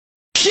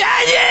Can you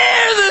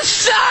hear the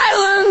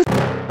silence?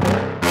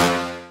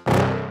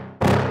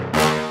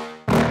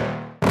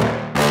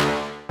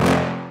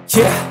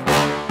 Yeah.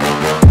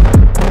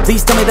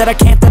 Please tell me that I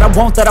can't, that I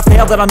won't, that I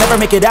fail, that I'll never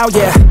make it out,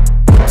 yeah.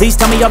 Please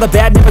tell me all the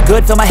bad, never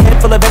good, fill my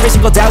head full of every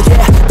single doubt,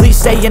 yeah. Please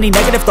say any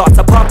negative thoughts,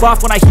 I pop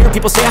off when I hear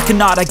people say I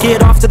cannot. I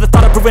get off to the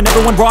thought of proving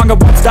everyone wrong, I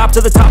won't stop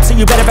to the top, so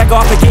you better back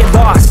off and get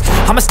lost.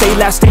 I'ma stay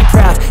loud, stay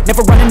proud,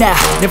 never running out,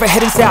 never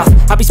heading south.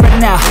 I'll be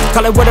spreading out,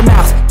 call it word of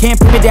mouth, can't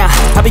put me down,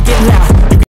 I'll be getting loud.